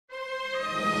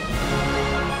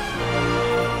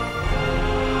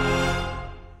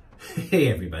Hey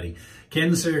everybody,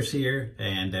 Kensurfs here,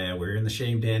 and we're in the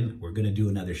shave den. We're gonna do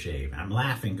another shave. I'm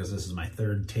laughing because this is my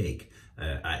third take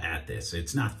at this.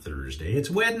 It's not Thursday, it's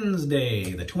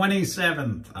Wednesday, the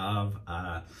 27th of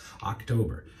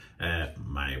October,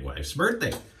 my wife's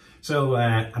birthday. So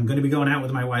I'm gonna be going out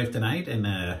with my wife tonight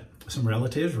and some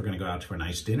relatives. We're gonna go out to a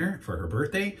nice dinner for her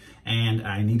birthday, and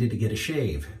I needed to get a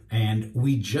shave. And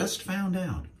we just found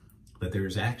out that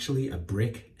there's actually a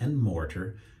brick and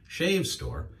mortar shave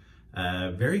store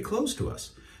very close to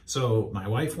us. So my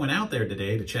wife went out there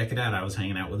today to check it out. I was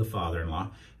hanging out with the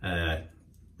father-in-law. I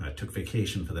took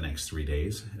vacation for the next 3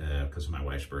 days because of my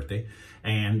wife's birthday,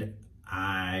 and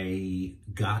I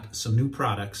got some new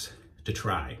products to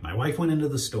try. My wife went into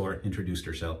the store, introduced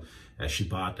herself. She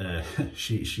bought,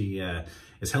 she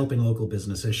is helping local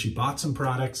businesses. She bought some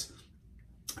products,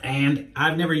 and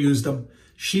I've never used them.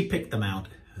 She picked them out,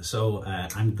 so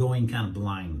I'm going kind of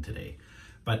blind today.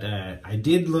 But I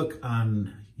did look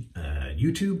on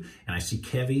YouTube, and I see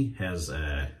Kevy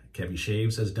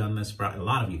Shaves has done this. A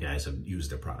lot of you guys have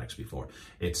used their products before.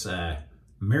 It's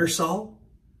Myrsol,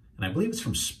 and I believe it's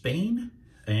from Spain.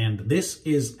 And this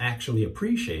is actually a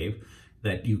pre-shave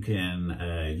that you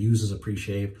can use as a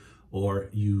pre-shave, or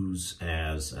use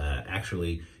as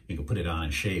actually you can put it on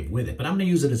and shave with it. But I'm going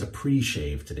to use it as a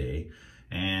pre-shave today.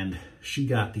 And she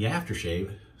got the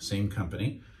Aftershave, same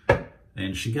company.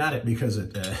 And she got it because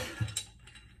it,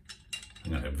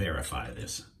 I'm going to verify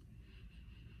this.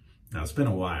 Now, it's been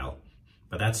a while,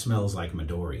 but that smells like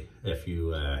Midori. If you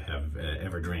have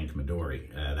ever drank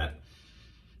Midori, that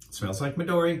smells like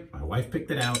Midori. My wife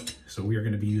picked it out, so we are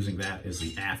going to be using that as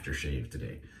the aftershave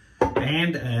today.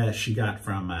 And she got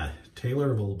from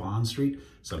Taylor of Old Bond Street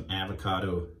some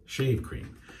avocado shave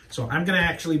cream. So I'm going to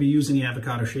actually be using the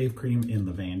avocado shave cream in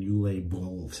the Van Yule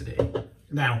bowl today.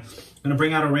 Now, I'm going to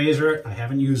bring out a razor. I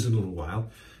haven't used it in a little while.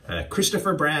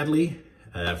 Christopher Bradley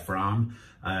from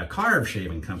Karve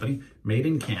Shaving Company, made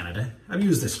in Canada. I've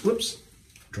used this. Whoops,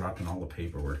 dropped in all the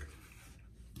paperwork.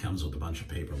 Comes with a bunch of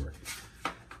paperwork.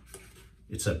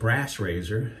 It's a brass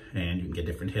razor, and you can get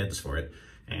different heads for it.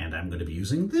 And I'm going to be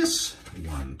using this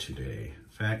one today. In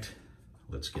fact,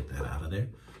 let's get that out of there.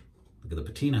 Look at the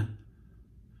patina.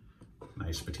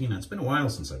 Nice patina. It's been a while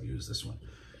since I've used this one.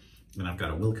 And I've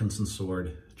got a Wilkinson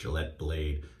sword, Gillette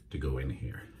blade to go in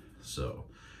here. So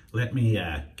let me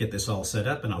get this all set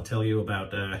up, and I'll tell you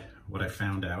about what I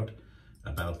found out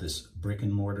about this brick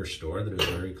and mortar store that is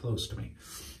very close to me.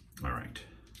 All right.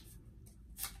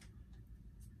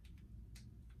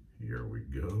 Here we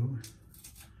go.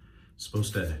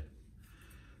 Supposed to,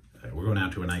 we're going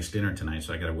out to a nice dinner tonight,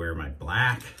 so I got to wear my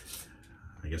black,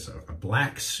 I guess a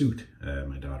black suit,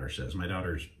 my daughter says. My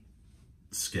daughter's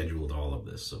scheduled all of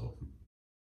this, so.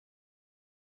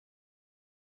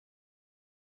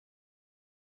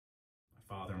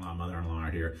 My father-in-law, mother-in-law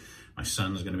are here. My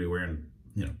son's going to be wearing,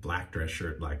 you know, black dress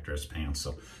shirt, black dress pants.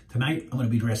 So tonight I'm going to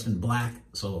be dressed in black,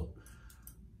 so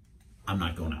I'm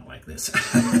not going out like this.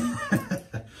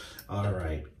 All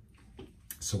right.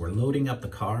 So we're loading up the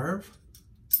Karve,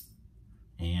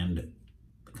 and it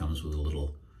comes with a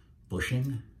little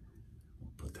bushing.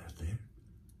 We'll put that there.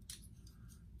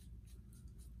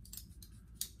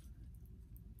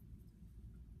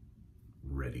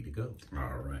 Ready to go.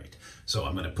 All right. So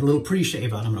I'm going to put a little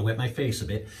pre-shave on. I'm going to wet my face a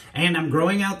bit. And I'm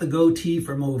growing out the goatee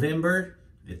for Movember.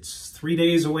 It's 3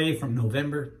 days away from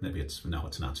November. Maybe it's, no,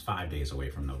 it's not. It's 5 days away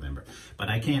from November. But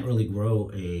I can't really grow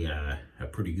a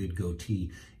pretty good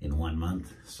goatee in 1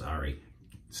 month. Sorry.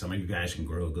 Some of you guys can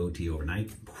grow a goatee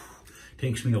overnight.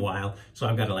 Takes me a while. So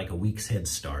I've got like a week's head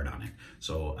start on it.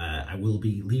 So I will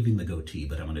be leaving the goatee,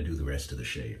 but I'm going to do the rest of the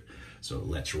shave. So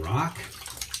let's rock.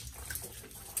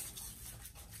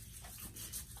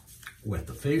 Wet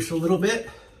the face a little bit.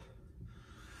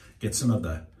 Get some of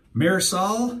the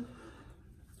Myrsol.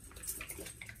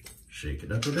 Shake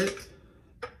it up a bit.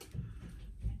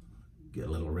 Get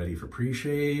a little ready for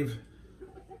pre-shave.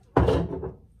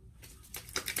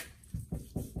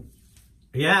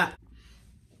 Yeah.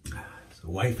 So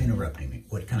wife interrupting me.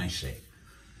 What can I say?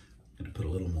 I'm gonna put a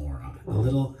little more on it. A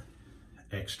little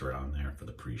extra on there for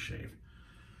the pre-shave.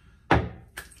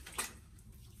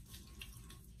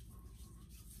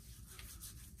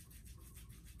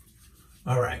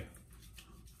 All right.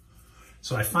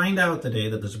 So I find out today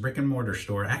that there's a brick and mortar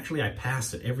store. Actually, I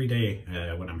pass it every day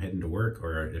when I'm heading to work,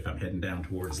 or if I'm heading down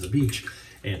towards the beach.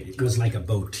 And it was like a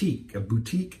boutique,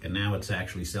 and now it's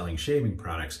actually selling shaving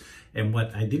products. And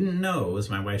what I didn't know is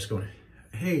my wife's going,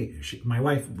 hey, my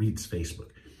wife reads Facebook.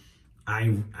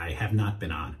 I have not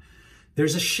been on.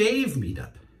 There's a shave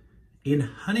meetup in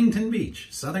Huntington Beach,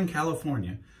 Southern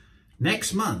California,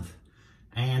 next month.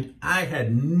 and I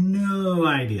had no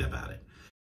idea about it.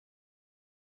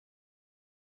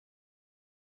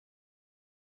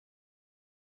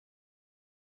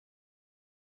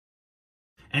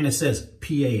 And it says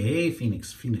PAA,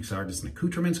 Phoenix Artisan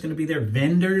Accoutrements, going to be there.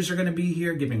 Vendors are going to be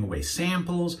here giving away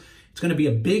samples. It's going to be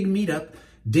a big meetup,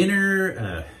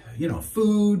 dinner,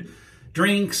 food,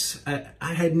 drinks.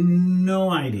 I had no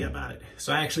idea about it.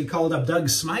 So I actually called up Doug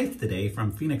Smythe today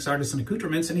from Phoenix Artisan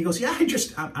Accoutrements, and he goes, yeah,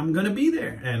 I'm going to be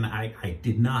there. And I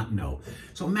did not know.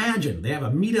 So imagine, they have a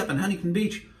meetup in Huntington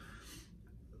Beach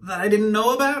that I didn't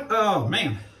know about. Oh,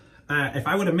 man. If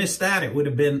I would have missed that, it would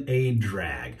have been a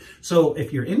drag. So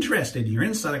if you're interested, you're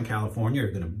in Southern California,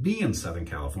 you're going to be in Southern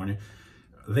California,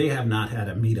 they have not had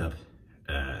a meetup,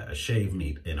 a shave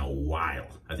meet in a while.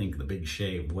 I think the Big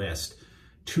Shave West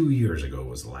 2 years ago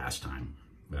was the last time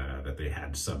that they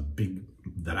had some big,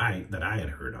 that I had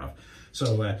heard of.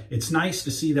 So it's nice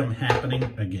to see them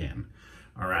happening again.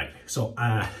 All right, so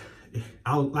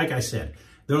like I said,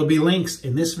 there'll be links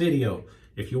in this video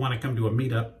if you want to come to a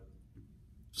meetup,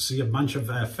 see a bunch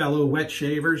of fellow wet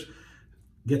shavers,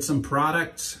 get some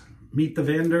products, meet the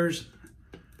vendors.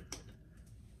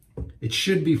 It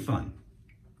should be fun.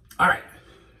 All right.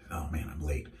 Oh man, I'm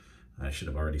late. I should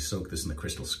have already soaked this in the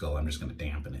Crystal Skull. I'm just going to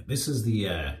dampen it. This is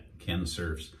the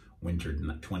Kensurfs Winter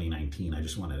 2019. I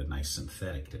just wanted a nice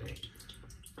synthetic today.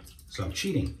 So I'm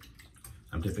cheating.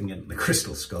 I'm dipping it in the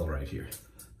Crystal Skull right here.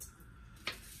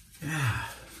 Yeah,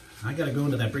 I got to go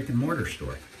into that brick and mortar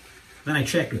store. Then I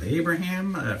checked with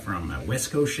Abraham from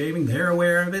West Coast Shaving. They're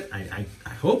aware of it. I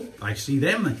hope I see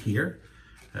them here.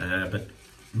 But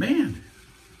man,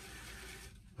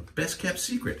 best kept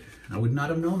secret. I would not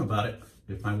have known about it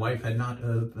if my wife had not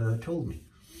told me.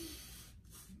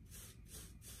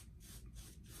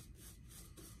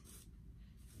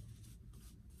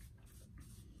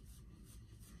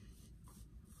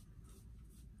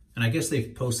 And I guess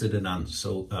they've posted it on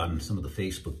some of the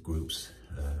Facebook groups.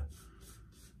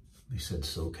 They said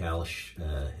SoCal,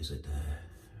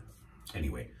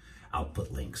 anyway, I'll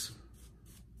put links.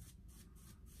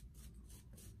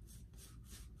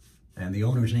 And the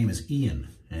owner's name is Ian,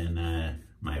 and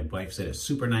my wife said a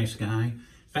super nice guy. In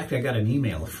fact, I got an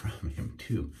email from him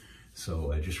too,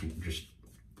 so just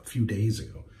a few days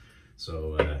ago.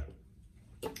 So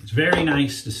it's very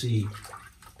nice to see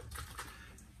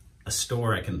a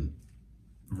store I can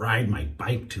ride my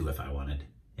bike to if I wanted,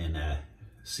 and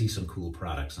see some cool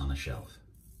products on the shelf.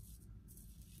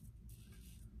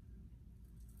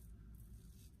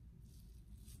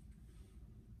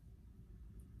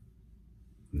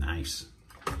 Nice.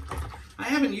 I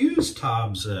haven't used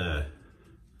TOB's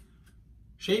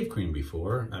shave cream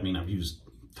before. I mean, I've used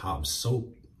TOB's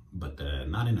soap, but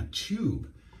not in a tube.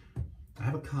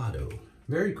 Avocado.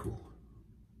 Very cool.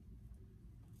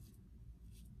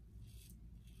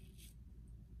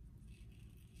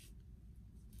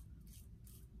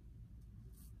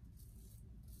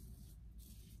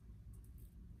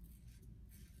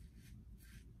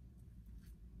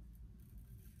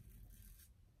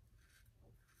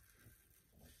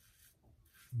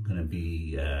 I'm going to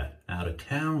be out of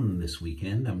town this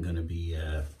weekend. I'm going to be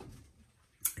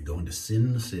going to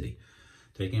Sin City.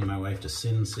 Taking my wife to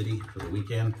Sin City for the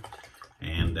weekend.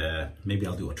 And maybe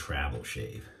I'll do a travel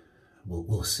shave.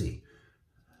 We'll see.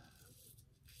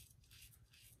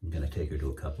 I'm going to take her to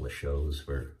a couple of shows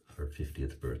for her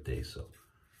 50th birthday. So,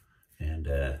 and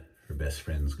her best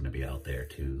friend's going to be out there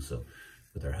too. So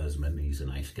with her husband, he's a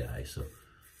nice guy. So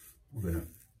we're going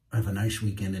to have a nice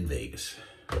weekend in Vegas.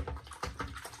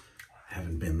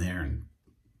 Haven't been there in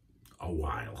a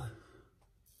while.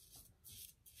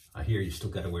 I hear you still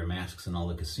got to wear masks in all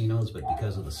the casinos, but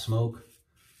because of the smoke,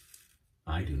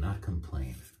 I do not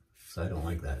complain. So I don't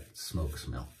like that smoke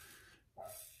smell.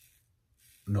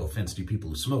 No offense to people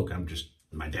who smoke.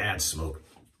 My dad smoked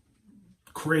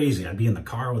crazy. I'd be in the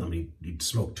car with him. He'd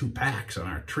smoke 2 packs on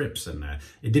our trips, and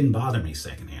it didn't bother me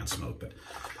secondhand smoke, but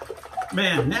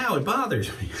man, now it bothers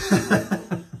me.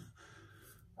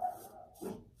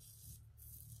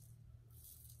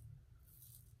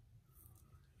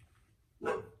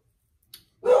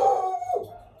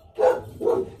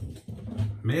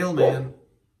 Mailman.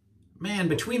 Man,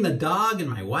 between the dog and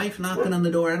my wife knocking on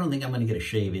the door, I don't think I'm going to get a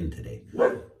shave in today.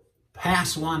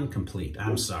 Pass one complete.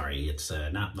 I'm sorry. It's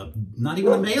not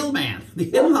even the mailman.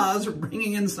 The in-laws are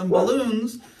bringing in some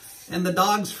balloons and the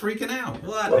dog's freaking out.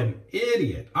 What an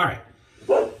idiot. All right.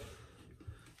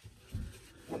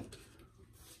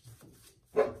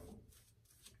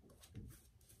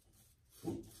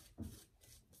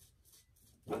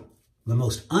 The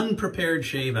most unprepared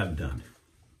shave I've done.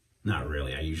 Not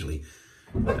really. I usually,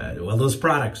 well, those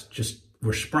products just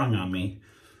were sprung on me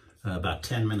about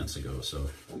 10 minutes ago, so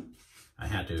I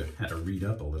had to read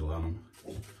up a little on them.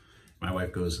 My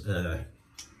wife goes,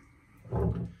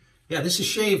 yeah, this is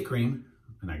shave cream.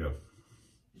 And I go,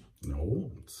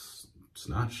 no, it's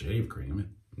not shave cream.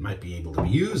 It might be able to be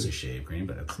used as shave cream,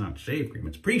 but it's not shave cream,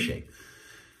 it's Preshave.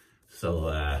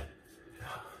 So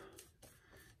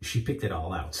she picked it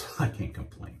all out, so I can't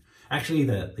complain. Actually,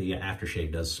 the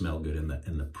aftershave does smell good in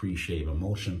the Preshave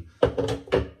emulsion.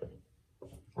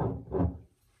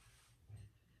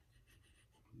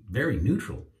 Very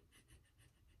neutral.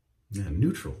 Yeah,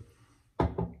 neutral.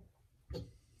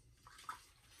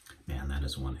 Man, that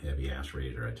is one heavy ass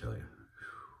razor, I tell you.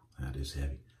 Whew, that is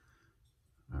heavy.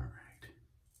 All right.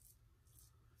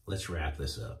 Let's wrap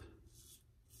this up.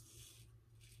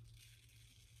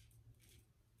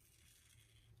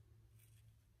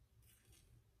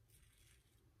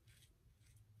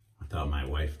 I thought my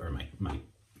wife, or my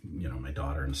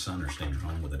daughter and son are staying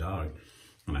home with the dog.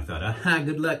 And I thought,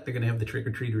 good luck, they're going to have the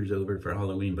trick-or-treaters over for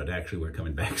Halloween, but actually we're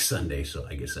coming back Sunday, so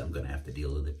I guess I'm going to have to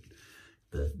deal with it.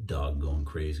 The dog going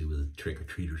crazy with the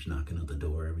trick-or-treaters knocking on the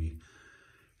door every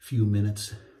few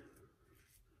minutes.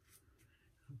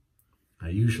 I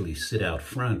usually sit out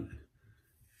front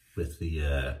with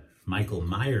the Michael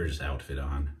Myers outfit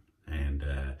on and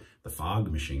the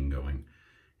fog machine going.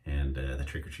 And the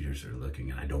trick-or-treaters are looking,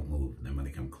 and I don't move. And then when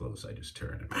they come close, I just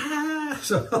turn and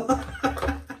so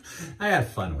I have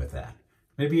fun with that.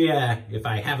 Maybe if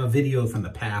I have a video from the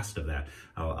past of that,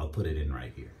 I'll put it in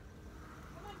right here.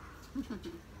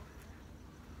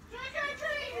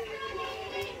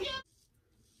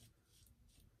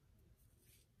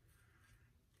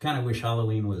 Kind of wish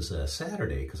Halloween was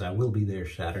Saturday, because I will be there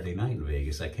Saturday night in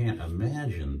Vegas. I can't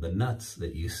imagine the nuts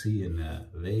that you see in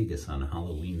Vegas on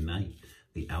Halloween night.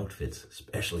 The outfits,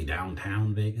 especially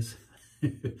downtown Vegas.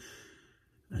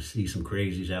 I see some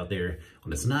crazies out there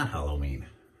when it's not Halloween.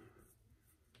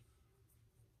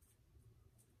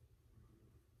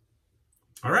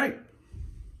 All right.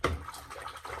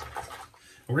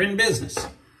 We're in business.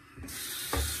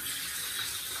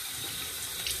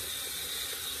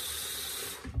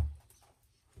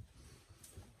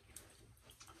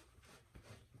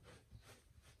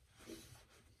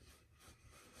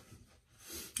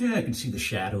 Yeah, I can see the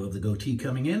shadow of the goatee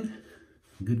coming in.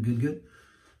 Good, good, good.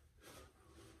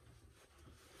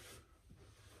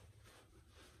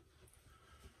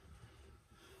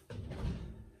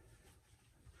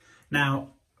 Now,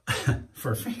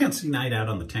 for a fancy night out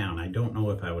on the town, I don't know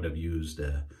if I would have used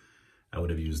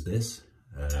this,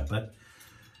 but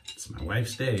it's my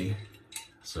wife's day,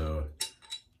 so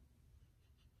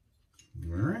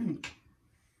all right,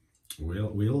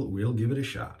 we'll give it a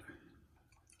shot.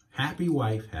 Happy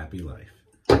wife, happy life.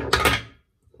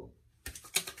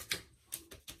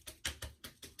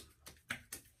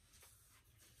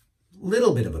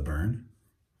 Little bit of a burn.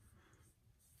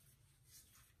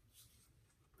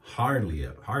 Hardly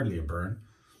a burn.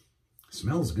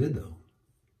 Smells good though.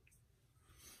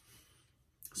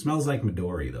 Smells like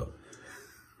Midori though.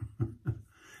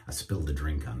 I spilled the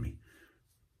drink on me.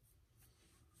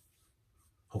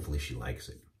 Hopefully she likes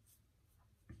it.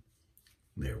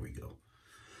 There we go.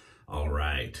 All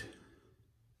right.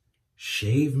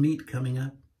 Shave meet coming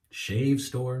up. Shave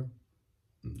store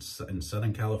in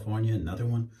Southern California, another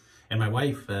one. And my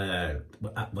wife,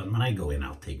 when I go in,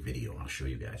 I'll take video and I'll show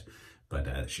you guys.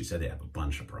 But she said they have a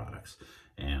bunch of products.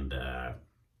 And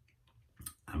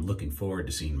I'm looking forward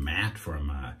to seeing Matt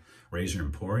from Razor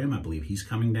Emporium. I believe he's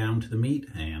coming down to the meet.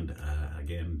 And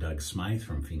again, Doug Smythe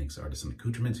from Phoenix Artisan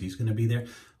Accoutrements. He's going to be there.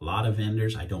 A lot of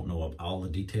vendors. I don't know all the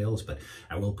details, but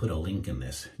I will put a link in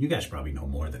this. You guys probably know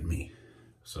more than me.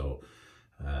 So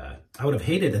I would have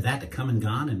hated that to come and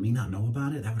gone and me not know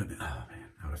about it. That would have been, oh man,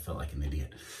 I would have felt like an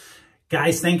idiot.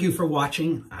 Guys, thank you for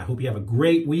watching. I hope you have a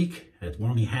great week. We're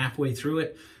only halfway through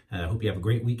it. I hope you have a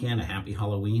great weekend, a happy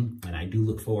Halloween. And I do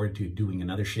look forward to doing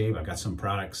another shave. I've got some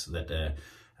products that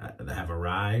have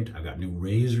arrived. I've got new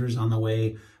razors on the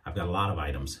way. I've got a lot of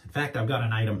items. In fact, I've got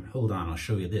an item. Hold on, I'll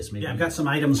show you this. Maybe I've got some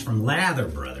items from Lather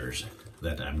Brothers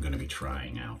that I'm going to be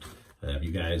trying out.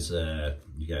 You guys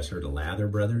heard of Lather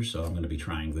Brothers? So I'm going to be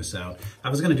trying this out. I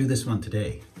was going to do this one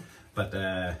today, but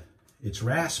it's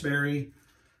raspberry,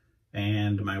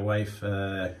 and my wife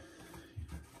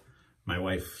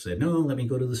said, no, let me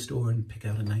go to the store and pick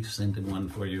out a nice scented one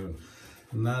for you.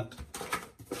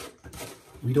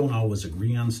 We don't always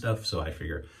agree on stuff, so I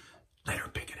figure, let her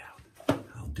pick it out.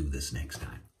 I'll do this next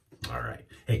time. All right.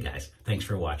 Hey guys, thanks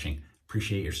for watching.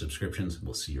 Appreciate your subscriptions.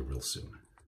 We'll see you real soon.